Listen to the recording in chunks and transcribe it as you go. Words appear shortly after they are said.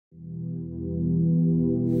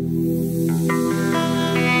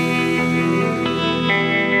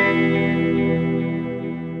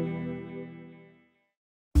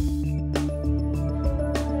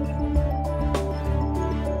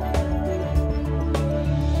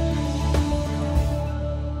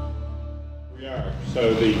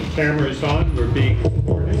So the camera is on, we're being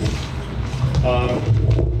recorded.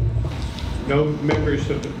 No members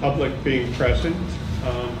of the public being present.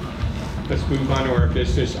 Let's move on to our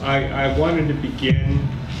business. I wanted to begin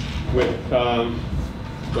with,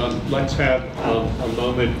 let's have a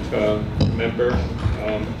moment to remember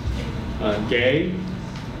Gay,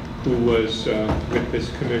 who was with this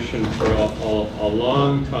commission for a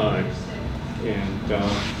long time, and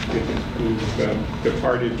who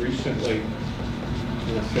departed recently.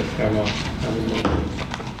 Let's just have a moment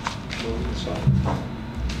silence.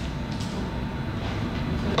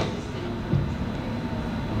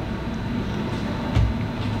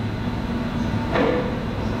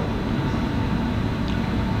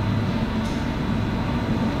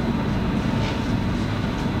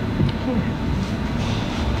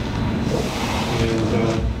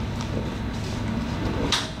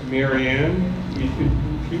 Mary Ann,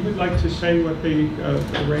 if you would like to say what the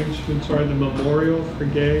arrangements are. The memorial for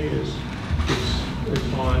Gay is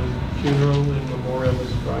on funeral, and memorial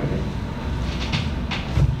is Friday.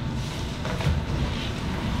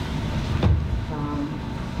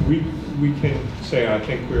 We can say, I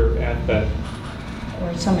think we're at that.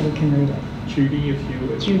 Or somebody can read it. Judy, if you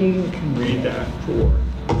would. Judy, you can read that for.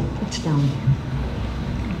 It's down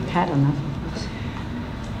there. Had enough.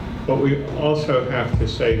 But we also have to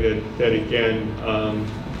say that again,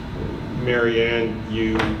 Mary Ann,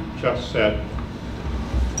 you just set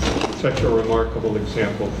such a remarkable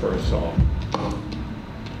example for us all.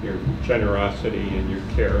 Your generosity and your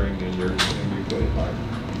caring and your good heart.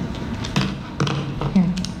 Yeah.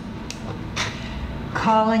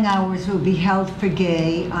 Calling hours will be held for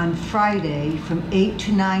Gay on Friday from 8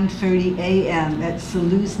 to 9:30 a.m. at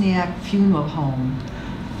Saluzniak Funeral Home,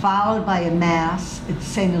 followed by a Mass at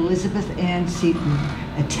St. Elizabeth Ann Seton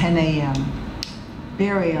at 10 a.m.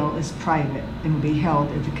 Burial is private and will be held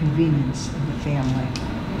at the convenience of the family.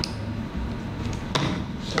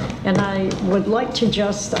 And I would like to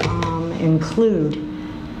just include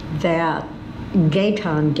that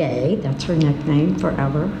Gayton Gay, that's her nickname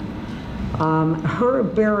forever, her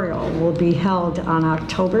burial will be held on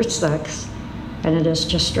October 6th, and it is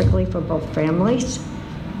just strictly for both families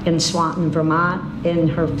in Swanton, Vermont, in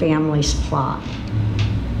her family's plot.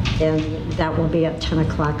 And that will be at 10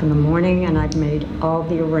 o'clock in the morning, and I've made all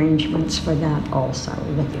the arrangements for that also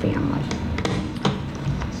with family.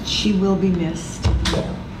 She will be missed.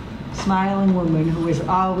 Yeah. Smiling woman who is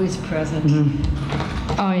always present.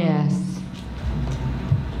 Mm-hmm. Oh, yes.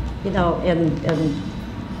 You know, and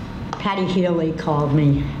Patty Healy called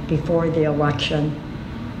me before the election,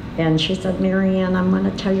 and she said, Mary Ann, I'm going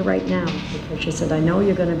to tell you right now, because she said, I know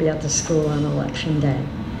you're going to be at the school on election day.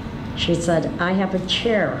 She said, I have a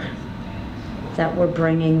chair that we're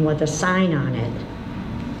bringing with a sign on it,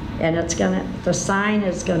 and the sign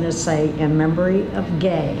is going to say, in memory of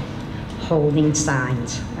Gay, holding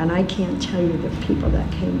signs. And I can't tell you the people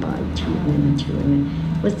that came by tuning in.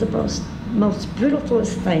 It was the most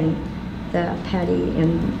beautifulest thing that Patty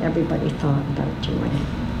and everybody thought about doing.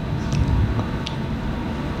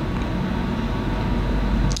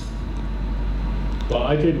 Well,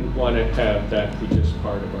 I didn't want to have that be just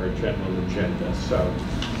part of our general agenda, so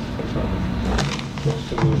just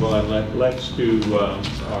to move on, let's do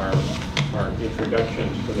our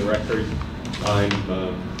introductions for the record. I'm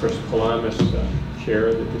Chris Palamas, Chair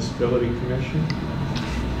of the Disability Commission.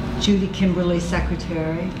 Judy Kimberly,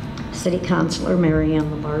 Secretary. City Councilor Mary Ann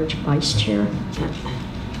LaBarge, Vice Chair.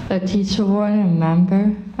 A teacher board and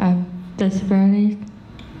member of disabilities.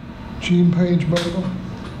 Jean Page Bogle.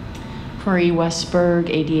 Corey Westberg,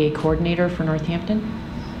 ADA Coordinator for Northampton.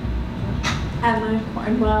 Emma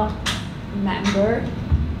Cornwell, member.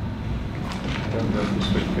 I don't know if this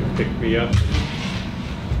could pick me up.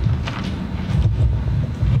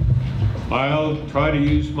 I'll try to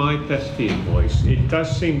use my Thespian voice. It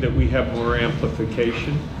does seem that we have more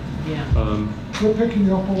amplification. Yeah. We're picking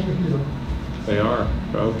you up over here. They are,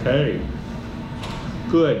 okay.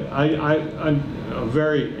 Good. I'm a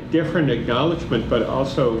very different acknowledgement, but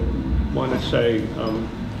also want to say,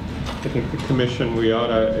 I think the commission, we ought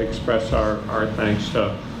to express our thanks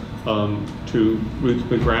to Ruth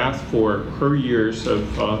McGrath for her years of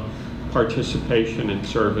participation and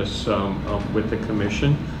service with the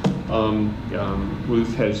commission.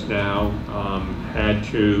 Ruth has now had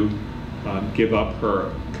to give up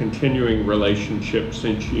her continuing relationship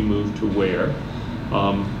since she moved to Ware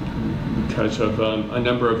because of a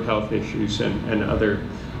number of health issues and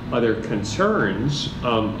other concerns.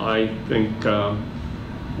 I think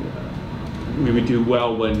we would do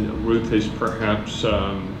well when Ruth is perhaps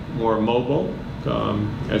more mobile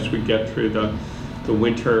as we get through the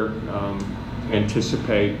winter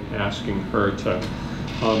anticipate asking her to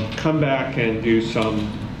come back and do something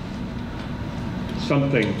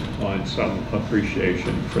on some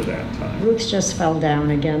appreciation for that time. Ruth just fell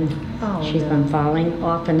down again. Oh, She's no. been falling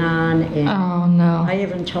off and on, and Oh, no. I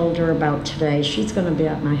even told her about today. She's going to be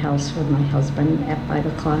at my house with my husband at 5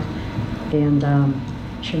 o'clock, and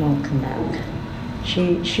she won't come back.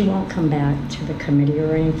 She won't come back to the committee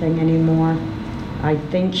or anything anymore. I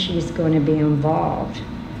think she's going to be involved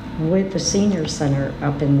with the senior center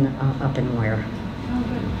up in Ware.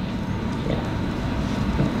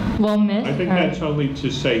 We'll miss I think her. that's only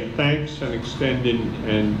to say thanks and extend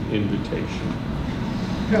an invitation.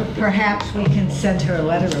 Perhaps we can send her a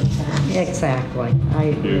letter of thanks. Exactly.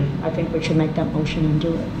 I think we should make that motion and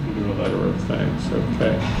do it. Do a letter of thanks,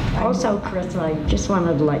 okay. Also, Chris, I just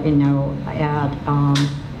wanted to let you know, at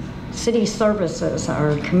City Services,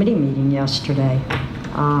 our committee meeting yesterday,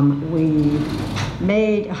 we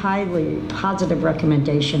made highly positive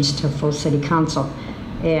recommendations to full City Council,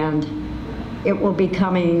 and it will be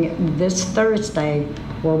coming this Thursday,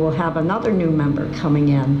 where we'll have another new member coming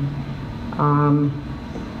in.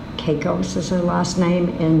 Keikos is her last name,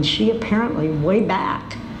 and she apparently, way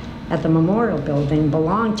back at the Memorial Building,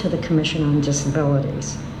 belonged to the Commission on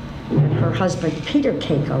Disabilities. And her husband, Peter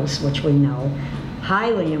Keikos, which we know,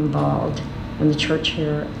 highly involved in the church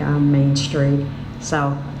here on Main Street.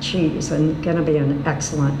 So she's going to be an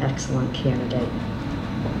excellent, excellent candidate.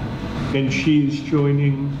 And she's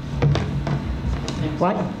joining,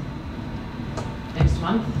 What? Next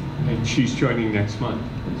month? and she's joining next month.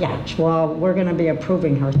 Yeah, well, we're going to be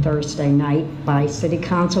approving her Thursday night by City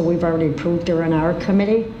Council. We've already approved her in our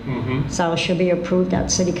committee. Mm-hmm. So she'll be approved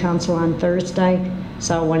at City Council on Thursday.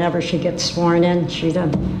 So whenever she gets sworn in, she's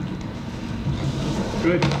in.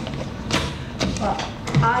 Good.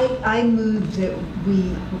 I move that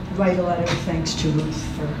we write a letter of thanks to Ruth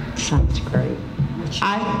for. Sounds great.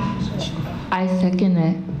 I second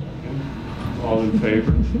it. All in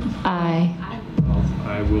favor? I.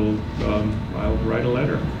 I'll write a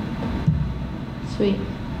letter. Sweet.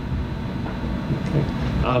 Okay.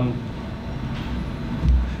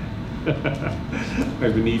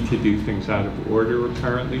 I need to do things out of order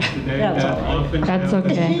apparently today. That's That all right. often That's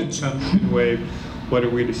happens. okay. It comes in wave. What are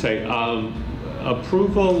we to say?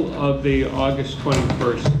 Approval of the August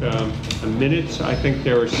 21st minutes. I think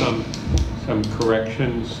there are some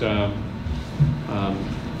corrections.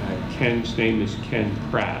 Ken's name is Ken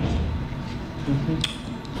Pratt.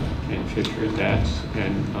 Ken Fisher,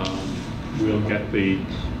 and we'll get the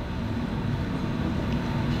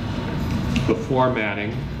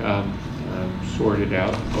formatting sorted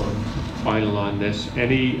out or final on this.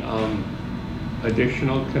 Any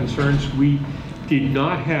additional concerns? We did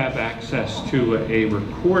not have access to a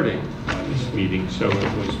recording of this meeting, so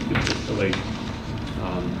it was particularly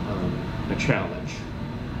a challenge.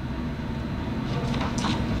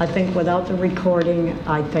 I think without the recording,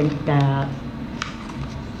 I think that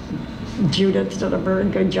Judith did a very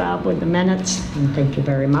good job with the minutes, and thank you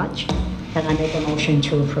very much. And I make a motion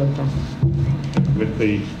to approve them. With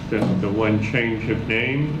the one change of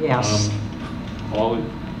name? Yes.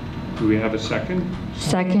 Do we have a second?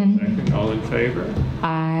 Second. Second, all in favor?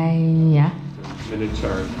 Yeah. Minutes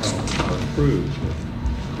are approved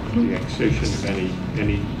with the excision of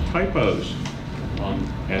any typos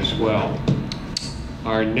as well.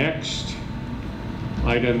 Our next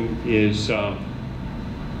item is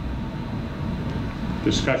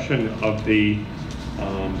discussion of the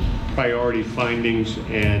priority findings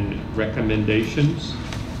and recommendations.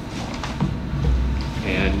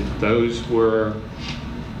 And those were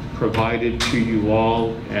provided to you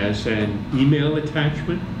all as an email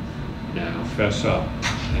attachment. Now, fess up.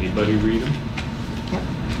 Anybody read them? Yep.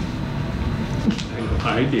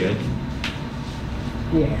 I did.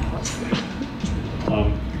 Yeah.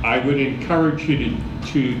 I would encourage you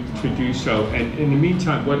to do so. And in the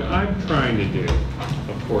meantime, what I'm trying to do,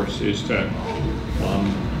 of course, is to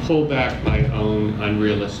pull back my own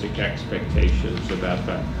unrealistic expectations about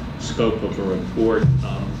the scope of a report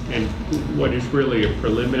and what is really a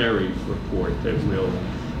preliminary report that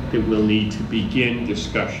will need to begin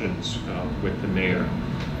discussions with the mayor.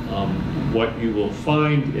 What you will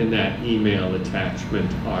find in that email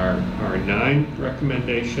attachment are 9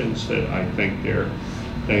 recommendations that I think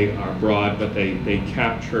they are broad, but they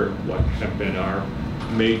capture what have been our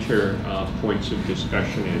major points of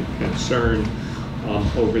discussion and concern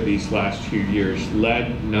over these last few years,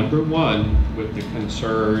 led, number one, with the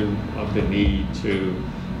concern of the need to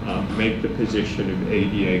make the position of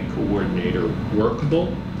ADA coordinator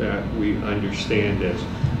workable, that we understand as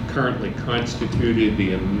currently constituted,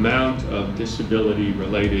 the amount of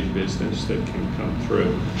disability-related business that can come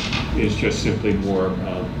through is just simply more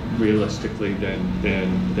realistically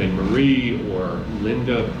than Marie or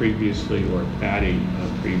Linda previously or Patty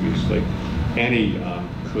previously any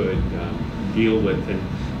could deal with,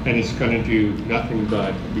 and it's going to do nothing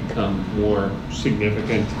but become more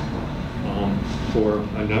significant for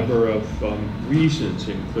a number of reasons,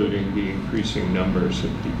 including the increasing numbers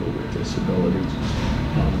of people with disabilities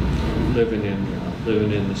living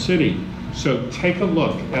in the city. So take a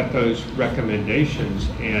look at those recommendations,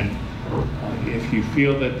 and if you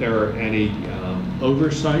feel that there are any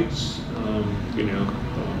oversights,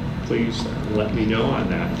 please let me know on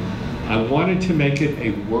that. I wanted to make it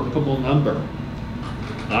a workable number.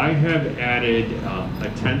 I have added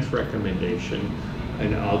a 10th recommendation,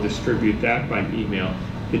 and I'll distribute that by email.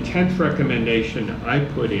 The 10th recommendation I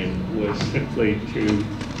put in was simply to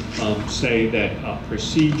say that a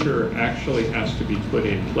procedure actually has to be put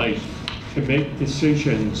in place to make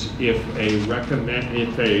decisions if a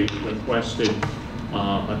requested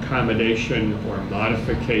accommodation or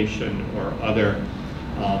modification or other,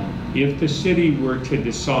 if the city were to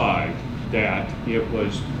decide that it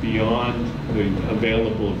was beyond the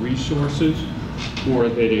available resources, or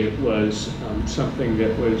that it was something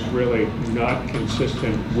that was really not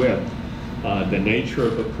consistent with the nature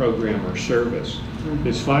of a program or service.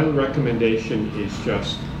 This final recommendation is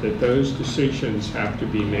just that those decisions have to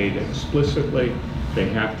be made explicitly, they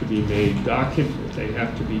have to be made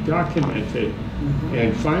documented,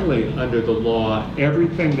 and finally, under the law,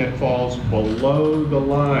 everything that falls below the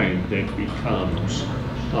line that becomes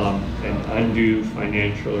an undue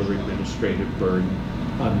financial or administrative burden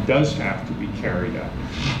does have to be carried out.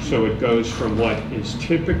 So it goes from what is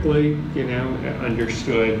typically,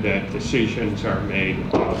 understood that decisions are made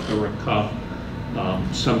off the cuff.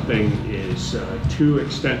 Something is too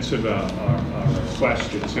extensive a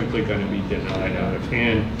request, it's simply going to be denied out of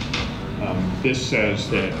hand. This says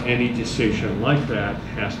that any decision like that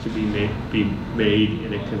has to be made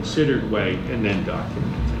in a considered way and then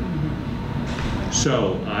documented.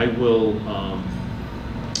 So I will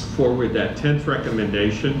forward that 10th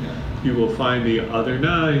recommendation. You will find the other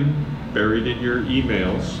 9 buried in your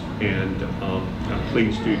emails, and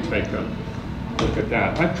please do take a look at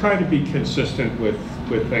that. I've tried to be consistent with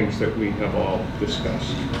things that we have all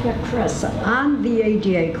discussed. Yeah, Chris, on the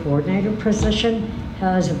ADA coordinator position,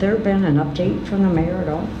 has there been an update from the mayor at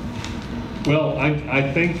all? Well,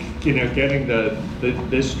 I think, getting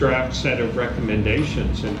this draft set of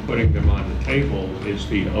recommendations and putting them on the table is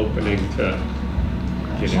the opening to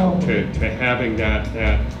having that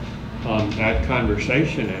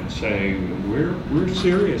conversation and say, we're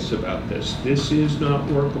serious about this. This is not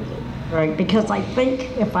workable. Right, because I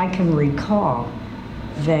think, if I can recall,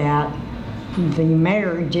 that the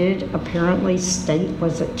mayor did apparently state,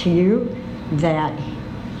 was it to you, that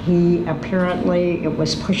he apparently, it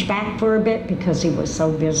was pushed back for a bit because he was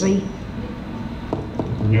so busy?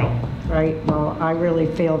 Yeah. Right, well, I really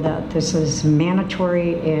feel that this is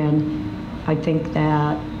mandatory, and I think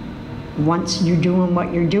that once you're doing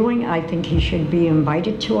what you're doing, I think he should be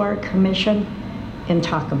invited to our commission and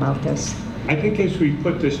talk about this. I think as we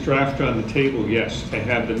put this draft on the table, yes, to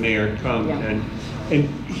have the mayor come, Yeah. and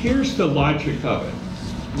here's the logic of it.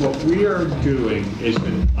 What we are doing is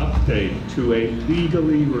an update to a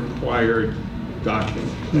legally required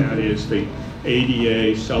document. That is the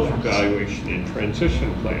ADA Self-Evaluation and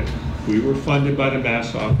Transition Plan. We were funded by the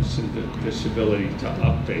Mass Office of Disability to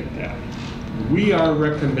update that. We are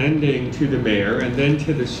recommending to the mayor and then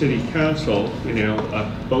to the city council,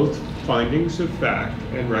 both findings of fact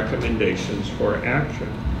and recommendations for action.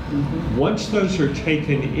 Once those are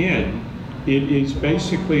taken in, it is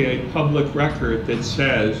basically a public record that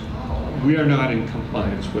says we are not in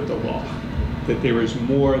compliance with the law, that there is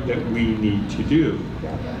more that we need to do.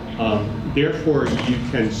 Therefore, you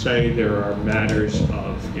can say there are matters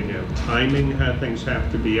of timing, how things have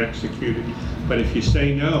to be executed. But if you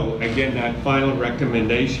say no, again, that final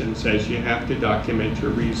recommendation says you have to document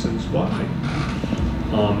your reasons why.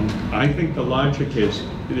 I think the logic is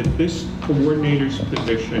that this coordinator's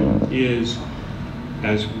position is,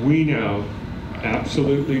 as we know,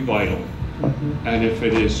 absolutely vital. And if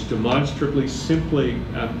it is demonstrably simply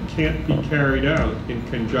can't be carried out in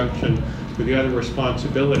conjunction with the other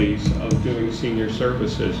responsibilities of doing senior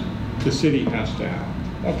services, the city has to act.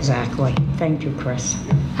 Exactly. Thank you, Chris.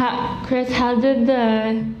 Chris, how did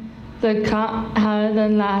how did the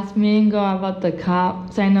last meeting go about the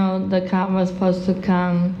cops? I know the cop was supposed to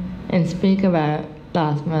come and speak about it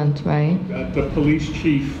last month, right? The police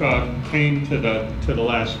chief came to the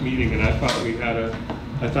last meeting, and I thought we had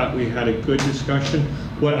I thought we had a good discussion.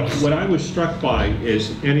 What I was struck by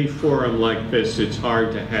is any forum like this, it's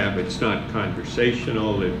hard to have. It's not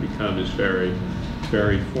conversational. It becomes very,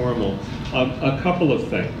 very formal. A couple of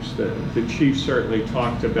things. The chief certainly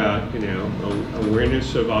talked about,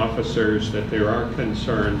 awareness of officers that there are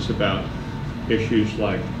concerns about issues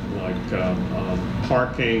like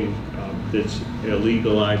parking that's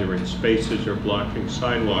illegal either in spaces or blocking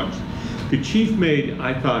sidewalks. The chief made,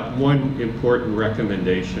 I thought, one important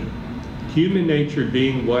recommendation. Human nature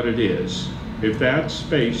being what it is, if that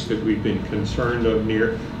space that we've been concerned of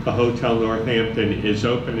near the Hotel Northampton is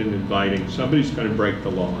open and inviting, somebody's going to break the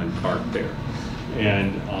law and park there.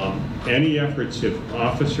 And any efforts, if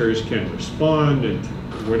officers can respond and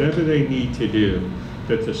whatever they need to do,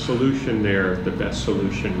 that the solution there, the best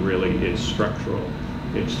solution really is structural.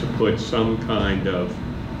 It's to put some kind of,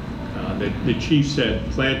 the chief said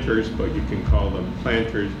planters, but you can call them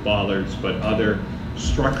planters, bollards, but other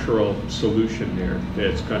structural solution there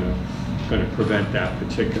that's going to prevent that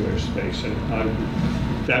particular space. And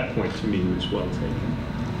that point to me was well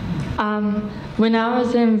taken. When I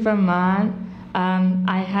was in Vermont,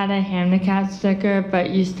 I had a handicap sticker,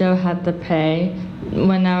 but you still had to pay.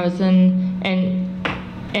 When I was in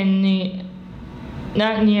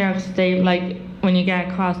not New York State, like when you get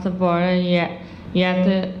across the border, you have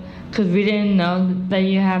to, because we didn't know that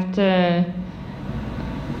you have to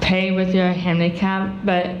pay with your handicap,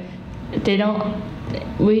 but they don't.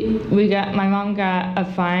 My mom got a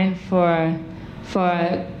fine for for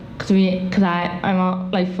a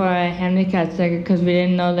handicap sticker because we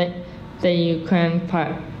didn't know that you couldn't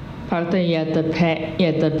park there. You had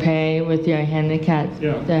to pay with your handicap.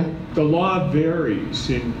 Yeah. The law varies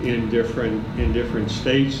in different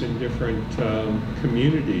states and different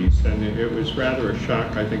communities, and it was rather a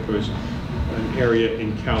shock. I think it was an area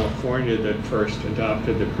in California that first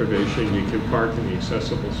adopted the provision you can park in the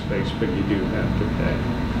accessible space, but you do have to pay.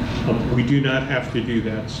 We do not have to do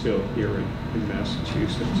that still here in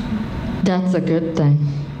Massachusetts. That's a good thing.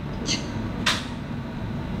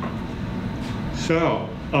 So,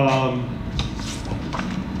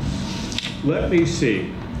 let me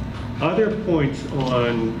see. Other points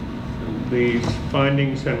on these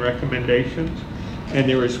findings and recommendations? And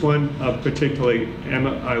there is one particularly,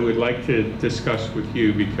 Emma, I would like to discuss with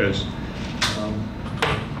you because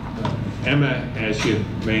Emma, as you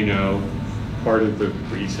may know, part of the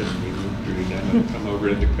reason we moved Emma to come over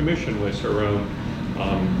to the commission was her own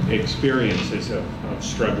experiences of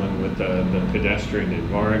struggling with the pedestrian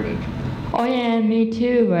environment. Oh yeah, and me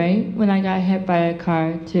too, right? When I got hit by a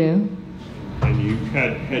car too. And you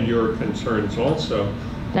had your concerns also.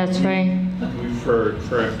 That's right. For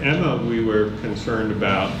Emma, we were concerned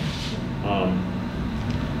about,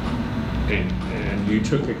 and you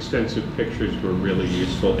took extensive pictures, were really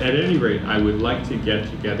useful. At any rate, I would like to get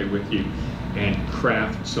together with you and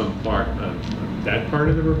craft some part of that part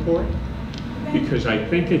of the report, because I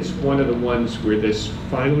think it's one of the ones where this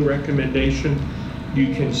final recommendation,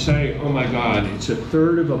 you can say, oh my God, it's a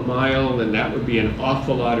third of a mile, and that would be an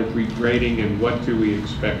awful lot of regrading, and what do we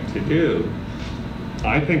expect to do?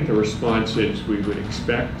 I think the response is we would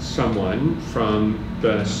expect someone from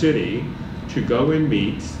the city to go and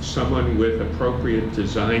meet someone with appropriate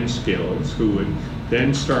design skills who would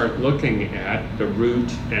then start looking at the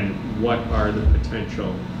route and what are the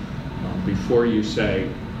potential, before you say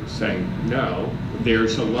no.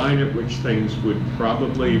 There's a line at which things would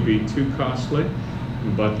probably be too costly,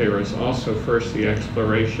 but there is also first the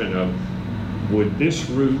exploration of, would this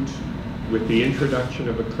route, with the introduction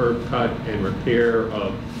of a curb cut and repair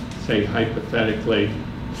of, say, hypothetically,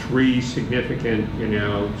 3 significant,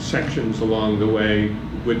 sections along the way,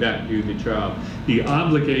 would that do the job? The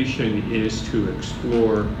obligation is to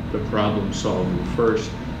explore the problem solving first,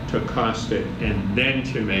 to cost it, and then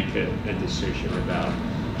to make a decision about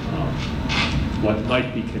what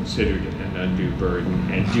might be considered an undue burden,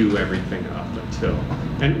 and do everything up until.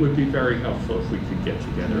 And it would be very helpful if we could get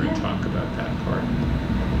together and talk about that part.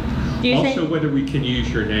 Also, whether we can use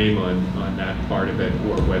your name on that part of it,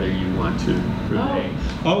 or whether you want to remain.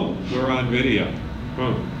 Oh, we're on video.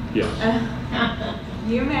 Oh, yes.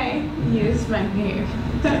 You may use my name.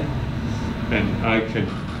 And I can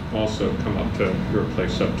also come up to your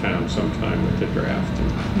place uptown sometime with the draft,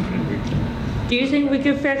 and we can. Do you think we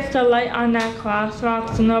could fix the light on that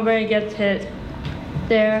crosswalk so nobody gets hit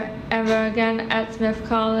there ever again at Smith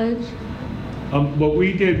College? What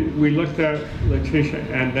we did, we looked at, Letitia,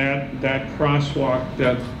 and that crosswalk,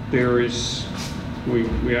 that there is,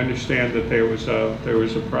 we understand that there was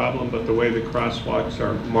a problem, but the way the crosswalks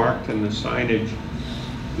are marked and the signage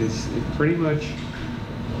is pretty much,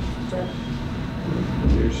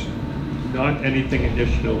 not anything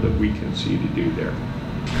additional that we can see to do there.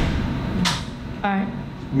 All right.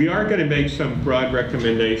 We are going to make some broad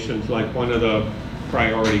recommendations, like one of the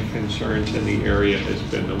priority concerns in the area has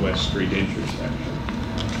been the West Street intersection.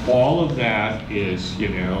 All of that is,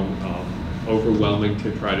 overwhelming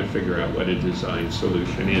to try to figure out what a design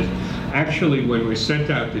solution is. Actually, when we sent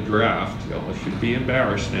out the draft, I should be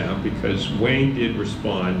embarrassed now because Wayne did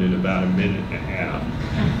respond in about a minute and a half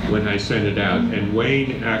when I sent it out. And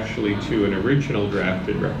Wayne actually, to an original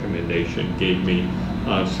drafted recommendation, gave me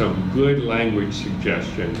some good language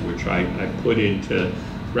suggestions, which I put into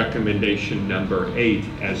recommendation number 8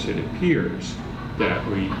 as it appears, that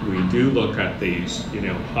we do look at these,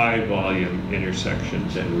 high volume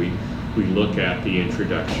intersections, and we look at the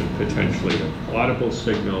introduction potentially of audible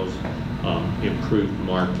signals, improved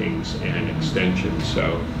markings and extensions.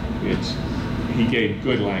 So he gave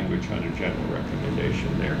good language on a general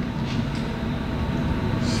recommendation there.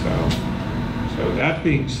 So that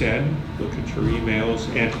being said, look at your emails.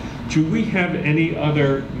 And do we have any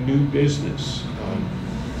other new business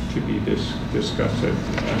to be discussed at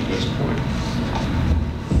this point?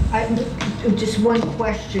 Just one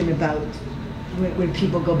question about when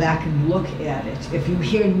people go back and look at it. If you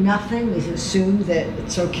hear nothing, is it assumed that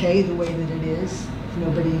it's okay the way that it is? If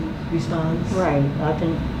nobody responds? Right, I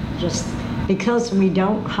think just because we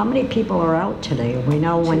don't, how many people are out today? We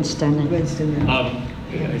know Winston and... Winston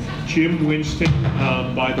and... Jim Winston,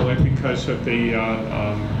 by the way, because of the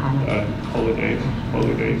holidays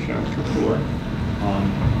Yom Kippur,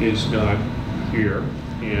 is not here,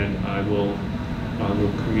 and I will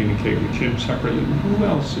communicate with Jim separately. Who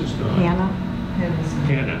else is not?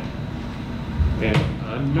 Hannah. And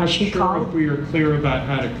I'm not sure if we are clear about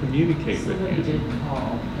how to communicate with Hannah. Somebody did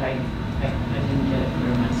call, but I didn't get a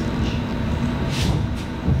clear message.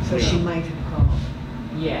 So she might have called.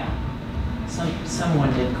 Yeah.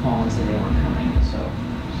 Someone did call and said they weren't coming, so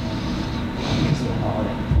it's a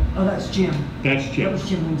holiday. Oh, that's Jim. That's Jim. That was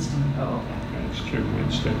Jim Winston. Oh, okay. That's Jim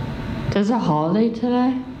Winston. There's a holiday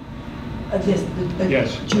today?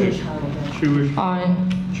 Yes. Jewish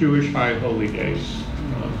holiday. Jewish High Holy Days.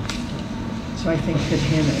 So I think that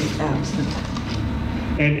Hannah is absent.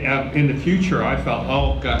 And in the future, I felt,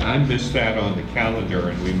 oh God, I missed that on the calendar,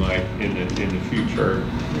 and we might in the future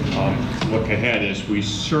look ahead, as we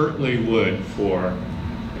certainly would for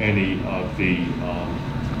any of the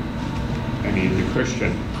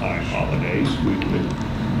Christian high holidays. We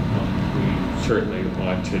certainly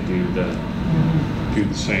want to do the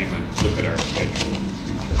same and look at our schedule in the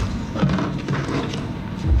future.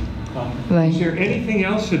 Right. Is there anything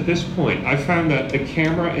else at this point? I found that the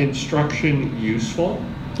camera instruction useful.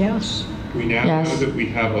 Yes. We now know that we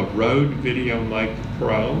have a Rode Video Mic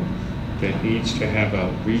Pro that needs to have a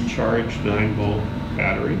recharged 9-volt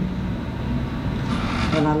battery.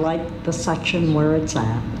 And I like the section where it's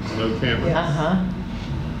at. No camera. Uh-huh.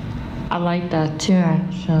 I like that too,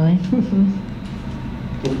 actually.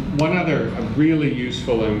 One other really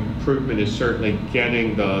useful improvement is certainly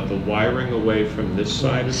getting the wiring away from this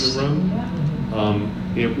side of the room.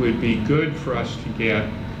 It would be good for us to get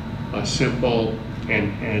a simple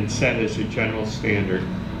and set as a general standard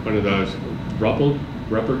one of those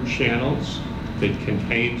rubber channels that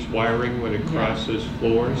contains wiring when it crosses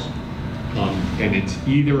floors. And it's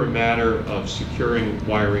either a matter of securing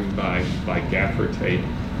wiring by gaffer tape,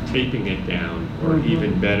 taping it down, or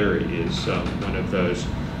even better is one of those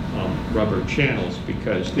rubber channels,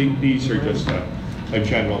 because these are just a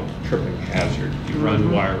general tripping hazard. You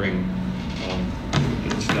run wiring,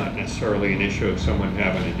 it's not necessarily an issue of someone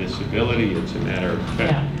having a disability, it's a matter of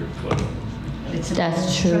protecting your flow.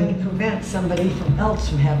 That's true. Trying to prevent somebody else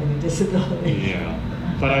from having a disability.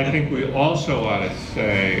 Yeah, but I think we also ought to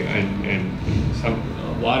say, and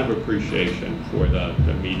a lot of appreciation for the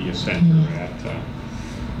media center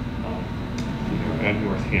at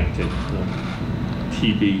Northampton,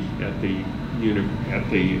 TV at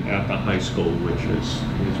the high school, which is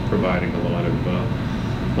providing a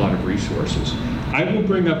lot of resources. I will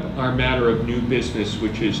bring up our matter of new business,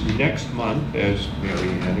 which is next month, as Mary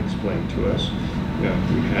Ann explained to us. We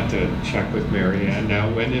had to check with Mary Ann. Now,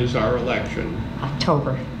 when is our election?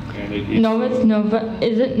 October. And it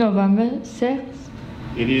Is it November 6th?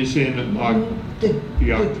 It is in the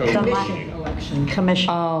October meeting. Election. Commission.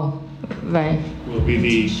 Oh, right. Will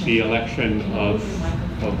be the election of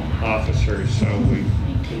officers, so we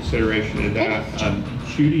consideration of that.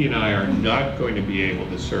 Judy and I are not going to be able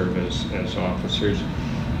to serve as officers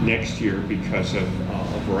next year because of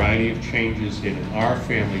a variety of changes in our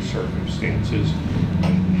family circumstances.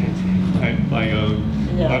 My own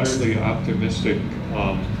utterly optimistic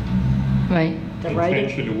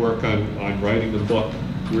intention to work on writing a book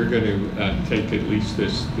we're going to take at least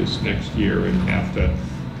this next year and have to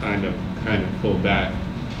kind of pull back.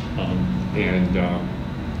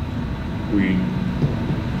 We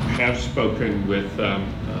have spoken with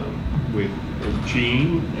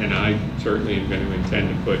Gene, and I certainly am going to intend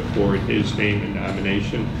to put forward his name and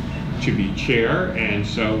nomination to be chair, and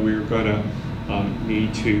so we're going to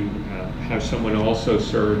need to have someone also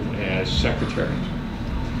serve as secretary.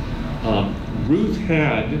 Ruth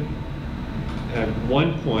had, at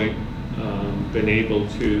one point, been able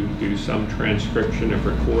to do some transcription of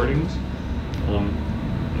recordings.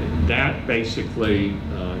 That basically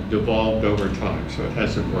devolved over time, so it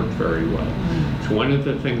hasn't worked very well. So one of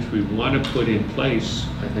the things we want to put in place,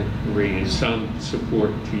 I think, Marie, is some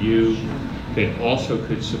support to you that also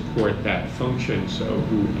could support that function, so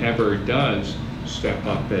whoever does step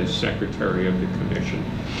up as secretary of the commission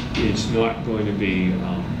is not going to be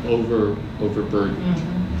overburdened.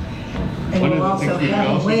 And we'll also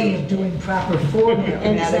have a way of doing proper format,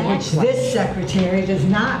 which this secretary does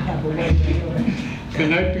not have a way of doing. The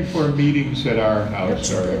night before meetings at our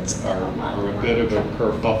house are a bit of a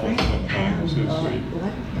kerfuffle sometimes. I don't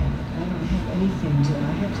have anything to,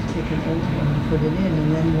 I have to take an old one and put it in,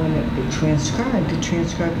 and then when it be transcribed, to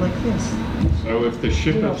transcribe like this. So if the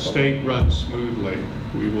ship of state runs smoothly,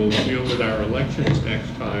 we will deal with our elections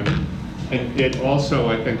next time. And it also,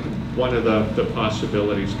 I think, one of the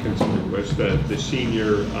possibilities considered was the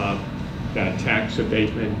senior tax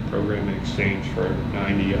abatement program in exchange for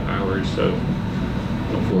 90 hours of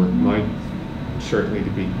work might certainly to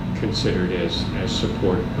be considered as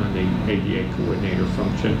support on the ADA coordinator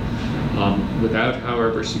function, without,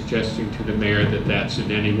 however, suggesting to the mayor that that's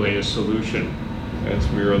in any way a solution. That's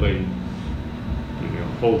merely,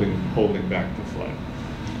 holding back the flood.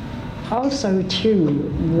 Also,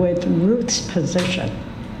 too, with Ruth's position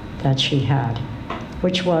that she had,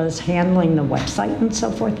 which was handling the website and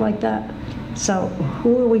so forth like that. So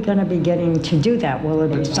who are we going to be getting to do that? Will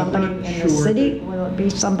it be somebody in the city? Will it be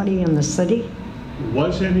somebody in the city?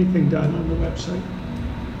 Was anything done on the website?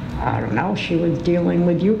 I don't know. She was dealing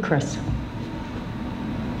with you, Chris.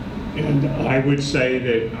 And I would say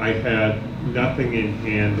that I had nothing in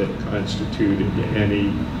hand that constituted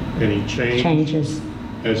any Changes.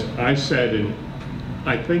 As I said, and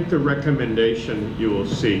I think the recommendation that you will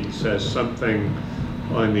see says something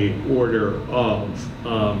on the order of,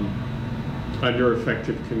 under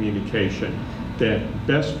effective communication, that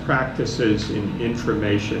best practices in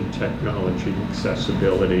information technology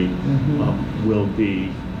accessibility will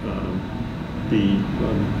be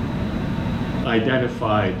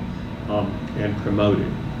identified and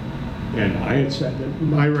promoted. And I had said that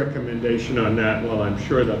my recommendation on that, well, I'm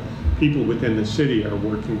sure the people within the city are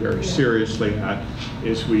working very seriously at,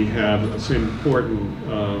 is we have some important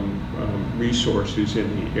resources in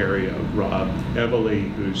the area. Rob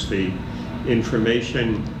Everly, who's the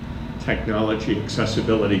Information Technology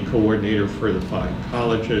Accessibility Coordinator for the 5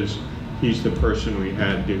 colleges. He's the person we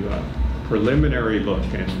had do a preliminary look,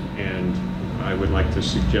 and I would like to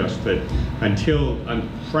suggest that until,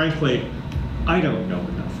 frankly, I don't know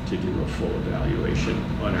enough to do a full evaluation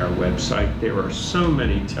on our website. There are so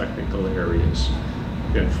many technical areas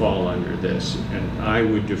that fall under this, and I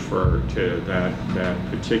would defer to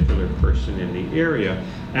that particular person in the area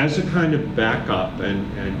as a kind of backup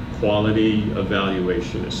and quality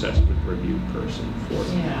evaluation assessment review person for what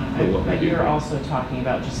we do. But you're also talking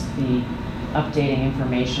about just the updating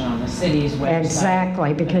information on the city's website.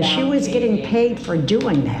 Exactly, because she was getting paid for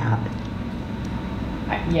doing that.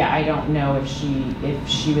 Yeah, I don't know if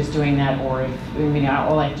she was doing that, or if,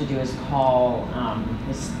 all I have to do is call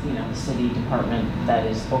the city department that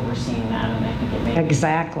is overseeing that, and I think it may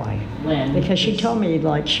Exactly. Lynn. Because she told me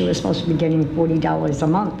like she was supposed to be getting $40 a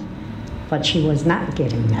month, but she was not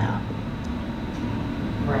getting that.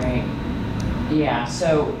 Right. Yeah,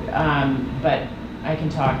 so, but I can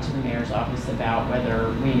talk to the mayor's office about whether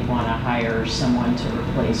we want to hire someone to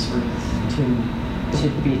replace Ruth to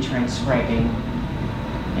be transcribing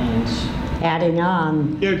and adding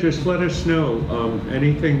on. Yeah, just let us know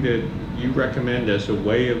anything that you recommend as a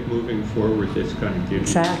way of moving forward that's going to give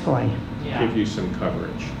give you some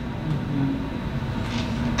coverage.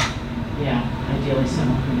 Yeah, ideally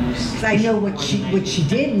someone who knows. Because I know what she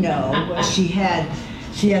did know was she had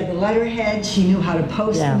the letterhead, she knew how to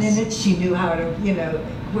post the minutes, she knew how to,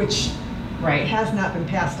 which has not been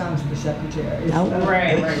passed on to the secretary. Nope. So.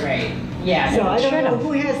 Right. Yeah. So I don't know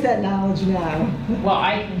who has that knowledge now. Well,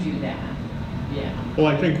 I can do that. Yeah. Well,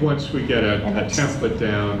 I think once we get a template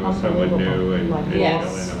down with someone new and fill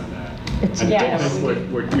in on that. It's I yes.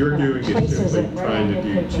 think what you're doing is Places simply it right trying on to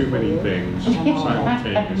your do too many paper. things I know.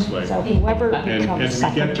 simultaneously. So whoever And becomes we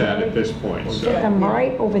get that at secretary, this point, get so. them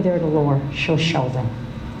right over there to Laura. She'll show them.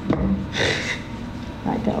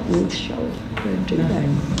 I got Ruth show her do that.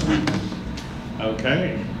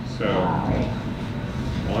 Okay, so Wow.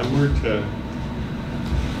 onward to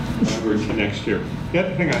next year. The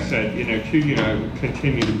other thing I said, Judy and I would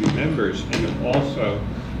continue to be members, and also,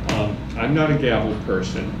 I'm not a gavel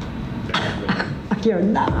person. You're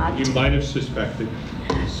not. You might have suspected.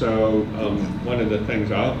 So one of the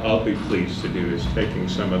things I'll be pleased to do is taking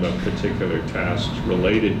some of the particular tasks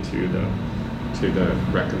related to the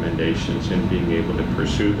recommendations and being able to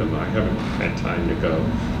pursue them. I haven't had time to go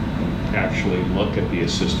actually look at the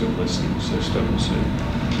assistive listening systems, and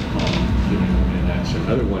that's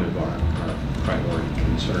another one of our priority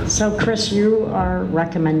concerns. So Chris, you are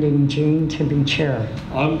recommending Jean to be chair.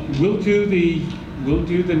 We'll do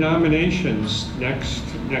the nominations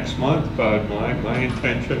next month, but my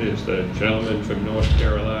intention is the gentleman from North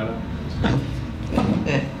Carolina.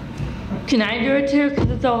 Can I do it too? Because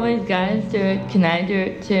it's always guys do it. Can I do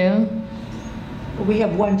it too? We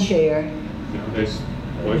have one chair.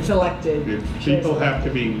 It's elected. People have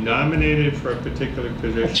to be nominated for a particular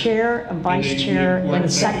position. A chair, a vice chair,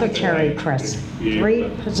 and secretary, Chris.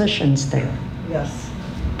 3 positions there. Yes.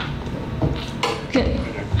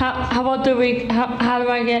 How about how do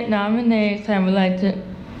I get nominated? 'Cause I would like to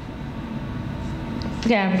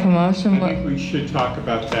get a promotion. I think we should talk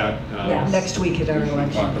about that. Yes. Next week at our We should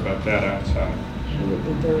election. talk about that outside. She would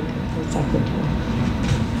be very good for secretary.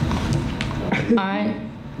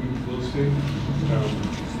 We'll see.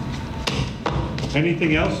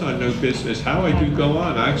 Anything else on no business? How I do go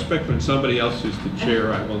on? I expect when somebody else is the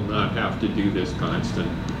chair, I will not have to do this constant.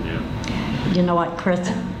 Yeah. You know what,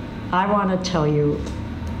 Chris? I want to tell you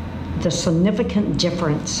the significant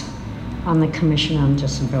difference on the Commission on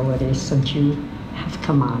Disability since you have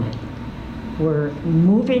come on it. We're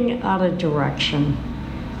moving out of direction,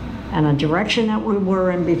 and a direction that we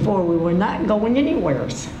were in before, we were not going anywhere.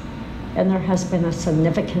 And there has been a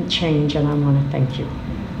significant change, and I want to thank you.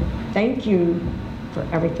 Thank you for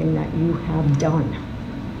everything that you have done.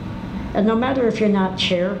 And no matter if you're not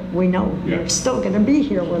chair, we know you're still going to be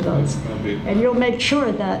here with us. And you'll make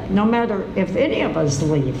sure that no matter if any of us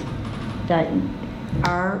leave, that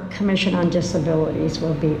our Commission on Disabilities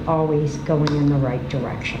will be always going in the right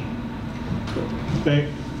direction. Thank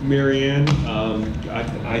Mary Ann.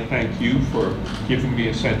 I thank you for giving me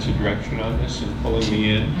a sense of direction on this and pulling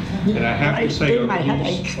me in. And I have to say,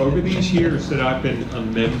 over these years that I've been a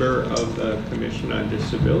member of the Commission on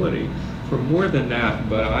Disability, for more than that,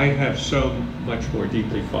 but I have so much more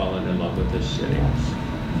deeply fallen in love with this city.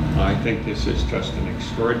 I think this is just an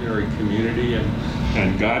extraordinary community,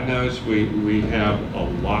 and God knows we have a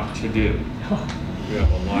lot to do. We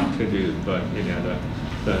have a lot to do, but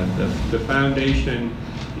the foundation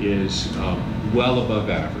is well above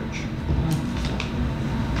average.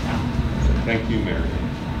 So thank you, Mary.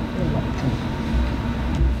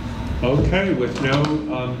 Okay, with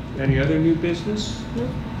no any other new business?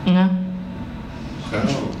 No.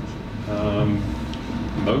 So,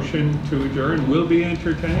 motion to adjourn will be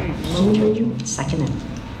entertained. Second.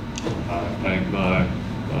 Thank my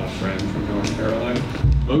friend from North Carolina.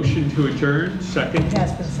 Motion to adjourn, second.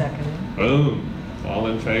 Has been seconded. Boom. All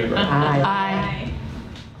in favor? Aye. Aye.